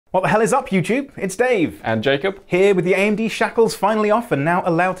What the hell is up, YouTube? It's Dave. And Jacob. Here with the AMD shackles finally off and now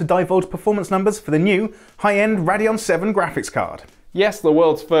allowed to divulge performance numbers for the new high-end Radeon VII graphics card. Yes, the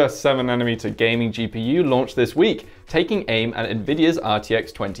world's first 7nm gaming GPU launched this week, taking aim at Nvidia's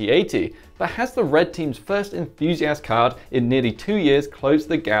RTX 2080, but has the Red Team's first enthusiast card in nearly 2 years closed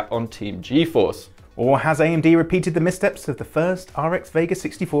the gap on Team GeForce? Or has AMD repeated the missteps of the first RX Vega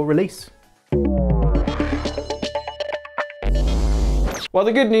 64 release? Well,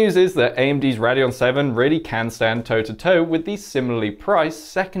 the good news is that AMD's Radeon VII really can stand toe-to-toe with the similarly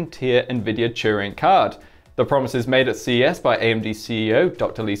priced second-tier Nvidia Turing card. The promises made at CES by AMD CEO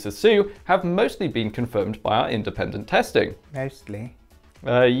Dr. Lisa Su have mostly been confirmed by our independent testing. Mostly?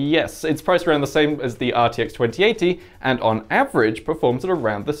 Yes, it's priced around the same as the RTX 2080 and on average performs at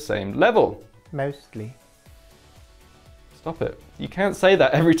around the same level. Mostly. Stop it. You can't say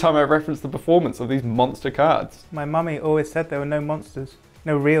that every time I reference the performance of these monster cards. My mummy always said there were no monsters.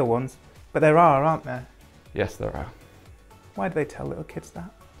 No real ones. But there are, aren't there? Yes, there are. Why do they tell little kids that?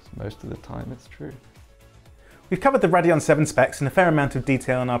 Most of the time it's true. We've covered the Radeon VII specs in a fair amount of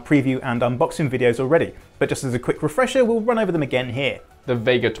detail in our preview and unboxing videos already, but just as a quick refresher, we'll run over them again here. The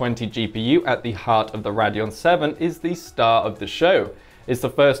Vega 20 GPU at the heart of the Radeon VII is the star of the show. It's the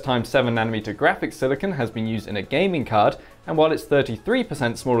first time 7nm graphics silicon has been used in a gaming card, and while it's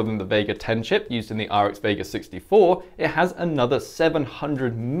 33% smaller than the Vega 10 chip used in the RX Vega 64, it has another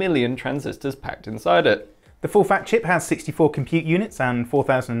 700 million transistors packed inside it. The full-fat chip has 64 compute units and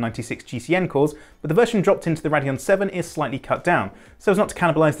 4096 GCN cores, but the version dropped into the Radeon VII is slightly cut down, so as not to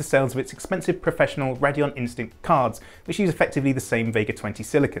cannibalise the sales of its expensive professional Radeon Instinct cards, which use effectively the same Vega 20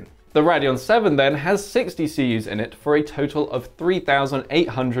 silicon. The Radeon VII then has 60 CUs in it for a total of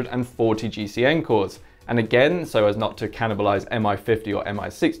 3,840 GCN cores. And again, so as not to cannibalise MI50 or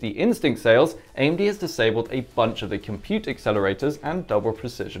MI60 Instinct sales, AMD has disabled a bunch of the compute accelerators and double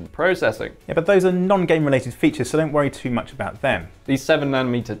precision processing. Yeah, but those are non-game related features, so don't worry too much about them. The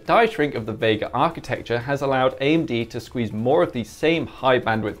 7nm die shrink of the Vega architecture has allowed AMD to squeeze more of the same high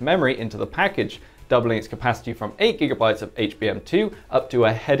bandwidth memory into the package, doubling its capacity from 8GB of HBM2 up to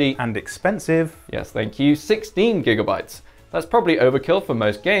a heady and expensive, yes thank you, 16GB. That's probably overkill for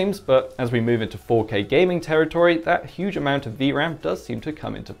most games, but as we move into 4K gaming territory, that huge amount of VRAM does seem to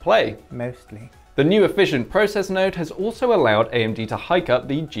come into play. Mostly. The new efficient process node has also allowed AMD to hike up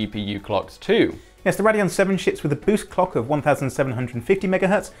the GPU clocks too. Yes, the Radeon VII ships with a boost clock of 1750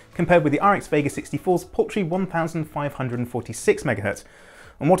 MHz compared with the RX Vega 64's paltry 1546 MHz.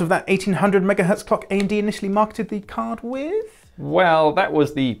 And what of that 1800 MHz clock AMD initially marketed the card with? Well, that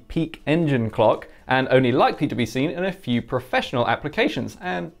was the peak engine clock, and only likely to be seen in a few professional applications,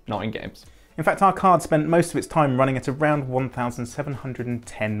 and not in games. In fact, our card spent most of its time running at around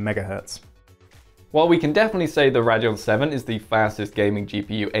 1710 MHz. While we can definitely say the Radeon VII is the fastest gaming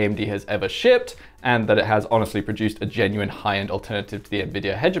GPU AMD has ever shipped, and that it has honestly produced a genuine high-end alternative to the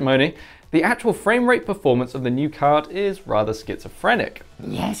Nvidia hegemony, the actual frame rate performance of the new card is rather schizophrenic.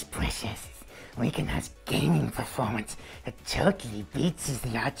 Yes, precious. We can have gaming performance that totally beats the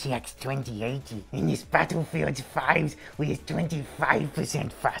RTX 2080 in this Battlefield 5, which is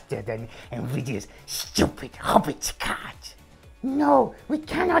 25% faster than Nvidia's stupid Hobbit card. No, we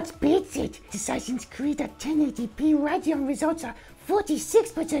cannot beat it. Assassin's Creed at 1080p Radeon results are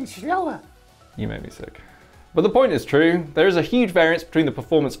 46% slower. You made me sick. But the point is true, there is a huge variance between the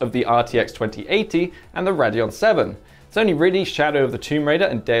performance of the RTX 2080 and the Radeon VII. It's only really Shadow of the Tomb Raider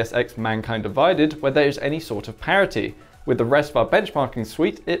and Deus Ex Mankind Divided where there is any sort of parity. With the rest of our benchmarking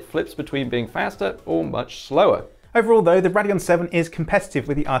suite, it flips between being faster or much slower. Overall though, the Radeon VII is competitive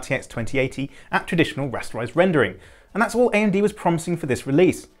with the RTX 2080 at traditional rasterized rendering, and that's all AMD was promising for this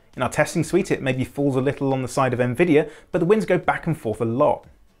release. In our testing suite it maybe falls a little on the side of Nvidia, but the wins go back and forth a lot.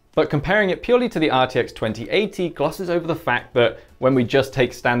 But comparing it purely to the RTX 2080 glosses over the fact that when we just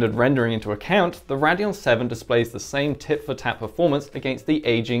take standard rendering into account, the Radeon VII displays the same tit-for-tat performance against the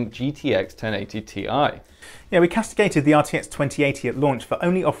aging GTX 1080 Ti. Yeah, we castigated the RTX 2080 at launch for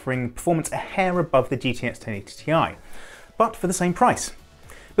only offering performance a hair above the GTX 1080 Ti, but for the same price.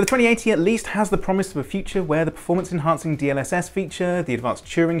 But the 2080 at least has the promise of a future where the performance-enhancing DLSS feature, the advanced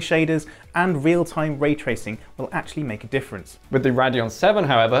Turing shaders, and real-time ray tracing will actually make a difference. With the Radeon VII,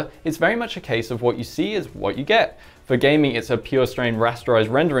 however, it's very much a case of what you see is what you get. For gaming, it's a pure strain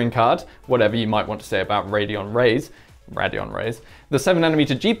rasterized rendering card, whatever you might want to say about Radeon rays. The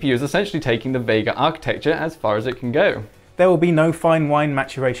 7nm GPU is essentially taking the Vega architecture as far as it can go. There will be no fine wine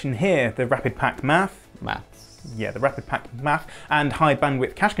maturation here. The Rapid Pack Math, Yeah, the Rapid Pack Math and High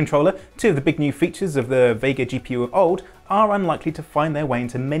Bandwidth Cache Controller, two of the big new features of the Vega GPU of old, are unlikely to find their way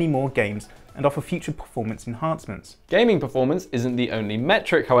into many more games and offer future performance enhancements. Gaming performance isn't the only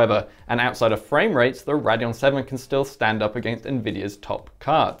metric, however, and outside of frame rates, the Radeon VII can still stand up against Nvidia's top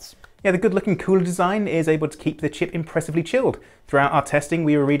cards. Yeah, the good-looking cooler design is able to keep the chip impressively chilled. Throughout our testing,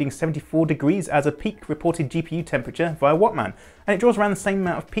 we were reading 74 degrees as a peak reported GPU temperature via Wattman, and it draws around the same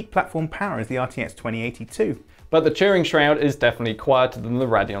amount of peak platform power as the RTX 2080 too. But the cheering shroud is definitely quieter than the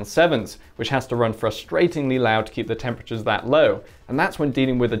Radeon VII's, which has to run frustratingly loud to keep the temperatures that low, and that's when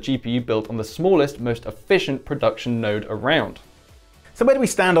dealing with a GPU built on the smallest, most efficient production node around. So where do we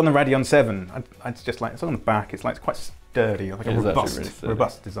stand on the Radeon VII? It's just like, it's on the back, it's quite sturdy, like a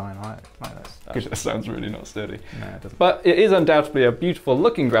robust design. I like that. Actually, that sounds really not sturdy. No, it doesn't. But it is undoubtedly a beautiful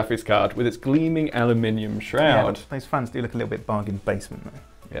looking graphics card with its gleaming aluminium shroud. Yeah, those fans do look a little bit bargain basement though.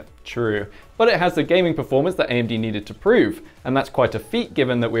 Yeah, true. But it has the gaming performance that AMD needed to prove, and that's quite a feat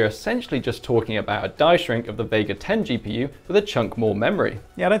given that we're essentially just talking about a die shrink of the Vega 10 GPU with a chunk more memory.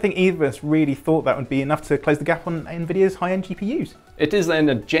 Yeah, I don't think either of us really thought that would be enough to close the gap on Nvidia's high-end GPUs. It is then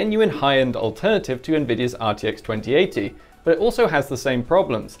a genuine high-end alternative to Nvidia's RTX 2080, but it also has the same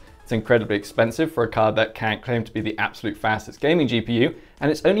problems. It's incredibly expensive for a card that can't claim to be the absolute fastest gaming GPU,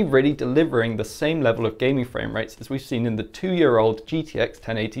 and it's only really delivering the same level of gaming frame rates as we've seen in the 2-year-old GTX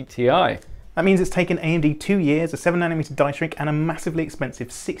 1080 Ti. That means it's taken AMD 2 years, a 7nm die shrink, and a massively expensive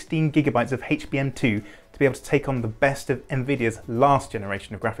 16GB of HBM2 to be able to take on the best of Nvidia's last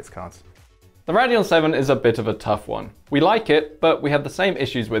generation of graphics cards. The Radeon VII is a bit of a tough one. We like it, but we have the same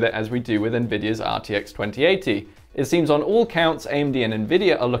issues with it as we do with Nvidia's RTX 2080. It seems on all counts AMD and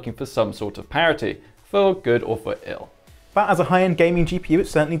Nvidia are looking for some sort of parity, for good or for ill. But as a high-end gaming GPU, it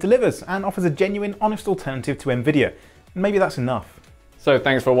certainly delivers and offers a genuine, honest alternative to Nvidia. And maybe that's enough. So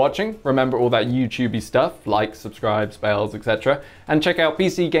thanks for watching. Remember all that YouTubey stuff, like, subscribe, bells, etc. And check out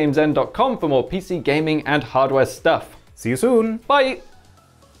PCGamesN.com for more PC gaming and hardware stuff. See you soon! Bye!